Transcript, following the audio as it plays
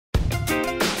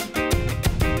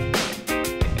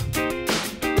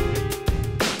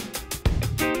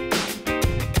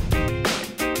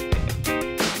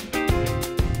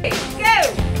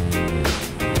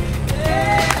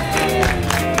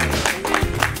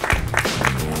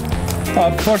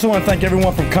First, I want to thank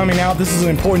everyone for coming out. This is an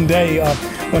important day.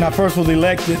 When I first was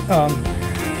elected,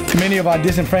 many of our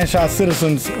disenfranchised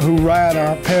citizens who ride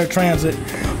our paratransit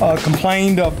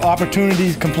complained of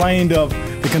opportunities, complained of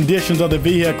the conditions of the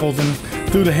vehicles, and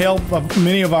through the help of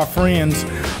many of our friends,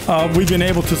 we've been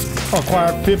able to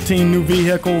acquire 15 new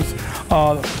vehicles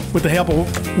with the help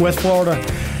of West Florida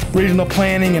Regional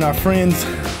Planning and our friends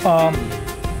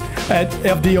at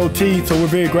FDOT, so we're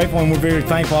very grateful and we're very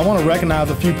thankful. I want to recognize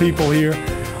a few people here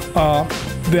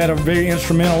that are very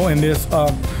instrumental in this.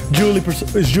 Julie,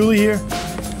 is Julie here?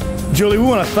 Julie, we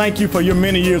want to thank you for your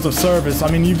many years of service.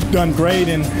 I mean, you've done great,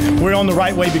 and we're on the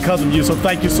right way because of you, so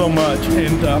thank you so much.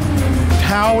 And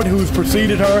Howard, who's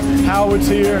preceded her, Howard's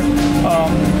here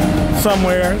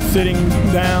somewhere sitting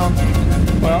down.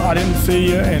 Well, I didn't see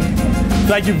you. And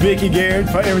thank you, Vicki Garrett,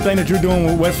 for everything that you're doing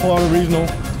with West Florida Regional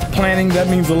Planning. That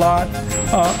means a lot.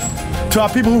 To our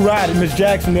people who ride it, Ms.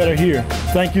 Jackson, that are here,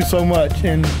 thank you so much.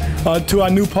 And to our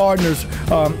new partners,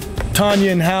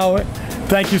 Tanya and Howard,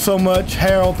 thank you so much.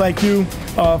 Harold, thank you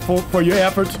for your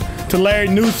efforts. To Larry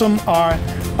Newsom, our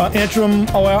interim,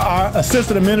 our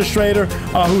assistant administrator,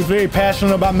 who's very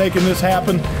passionate about making this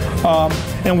happen,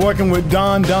 and working with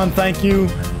Don. Don, thank you.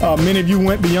 Many of you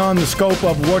went beyond the scope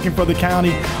of working for the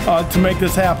county to make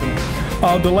this happen.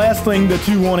 The last thing that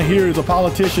you want to hear is a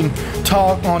politician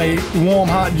talk on a warm,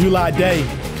 hot July day.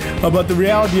 But the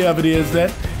reality of it is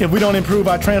that if we don't improve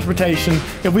our transportation,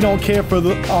 if we don't care for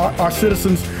our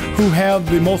citizens who have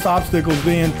the most obstacles,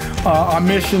 then our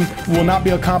mission will not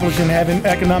be accomplished in having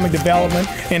economic development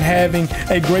and having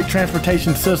a great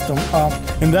transportation system.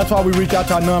 And that's why we reach out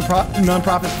to our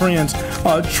nonprofit friends.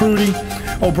 Trudy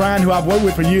O'Brien, who I've worked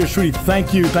with for years. Trudy,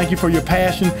 thank you. Thank you for your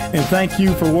passion, and thank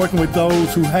you for working with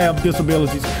those who have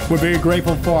disabilities. We're very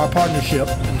grateful for our partnership.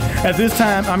 At this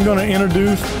time, I'm going to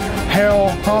introduce Harold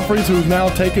Humphreys, who's now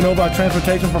taking over our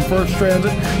transportation from First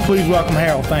Transit. Please welcome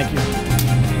Harold. Thank you.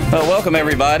 Well, welcome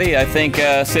everybody. I think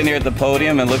sitting here at the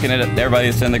podium and looking at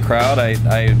everybody that's in the crowd,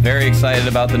 I'm very excited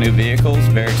about the new vehicles,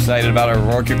 very excited about our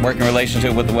working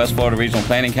relationship with the West Florida Regional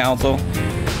Planning Council,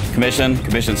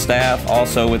 Commission staff,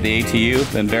 also with the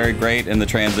ATU, been very great in the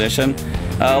transition.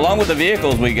 Along with the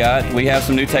vehicles we have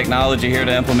some new technology here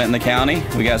to implement in the county.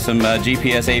 We got some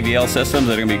GPS AVL systems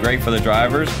that are going to be great for the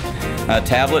drivers.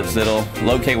 Tablets that'll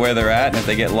locate where they're at, and if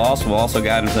they get lost, we'll also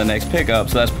guide them to the next pickup.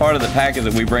 So that's part of the package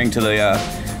that we bring to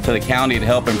the county to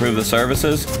help improve the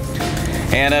services.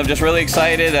 And I'm just really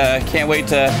excited. Can't wait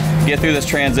to get through this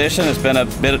transition. It's been a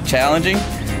bit challenging,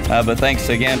 but thanks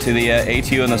again to the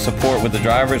ATU and the support with the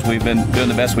drivers. We've been doing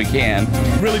the best we can.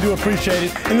 Really do appreciate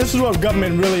it. And this is what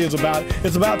government really is about.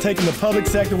 It's about taking the public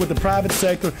sector with the private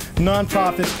sector,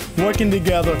 nonprofits, working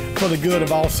together for the good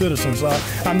of all citizens.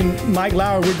 I mean, Mike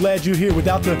Lauer, we're glad you're here.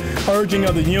 Without the urging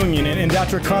of the union and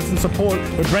without your constant support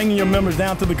with bringing your members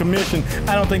down to the commission,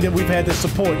 I don't think that we've had this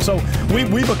support. So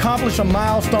we've accomplished some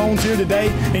milestones here today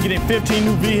in getting 15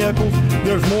 new vehicles.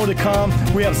 There's more to come.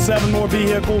 We have 7 more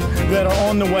vehicles that are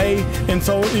on the way, and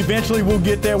so eventually we'll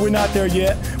get there. We're not there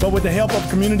yet, but with the help of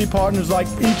community partners like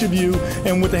each of you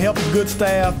and with the help of good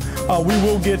staff, we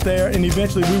will get there, and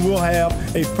eventually we will have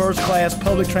a first-class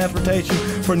public transportation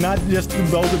for not just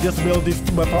those with disabilities,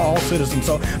 but for all citizens.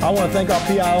 So I want to thank our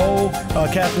PIO,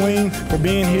 Kathleen, for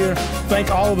being here. Thank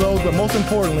all of those, but most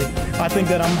importantly, I think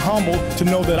that I'm humbled to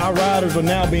know that our riders are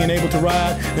now being able to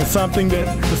ride in something that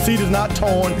the seat is not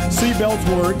torn, seat belts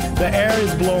work, the air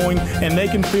is blowing, and they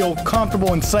can feel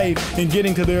comfortable and safe in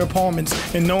getting to their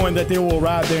apartments and knowing that they will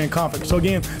arrive there in comfort. So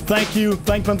again, thank you,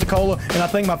 thank Pensacola, and I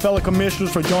thank my fellow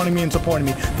commissioners for joining me and supporting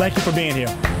me. Thank you for being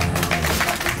here.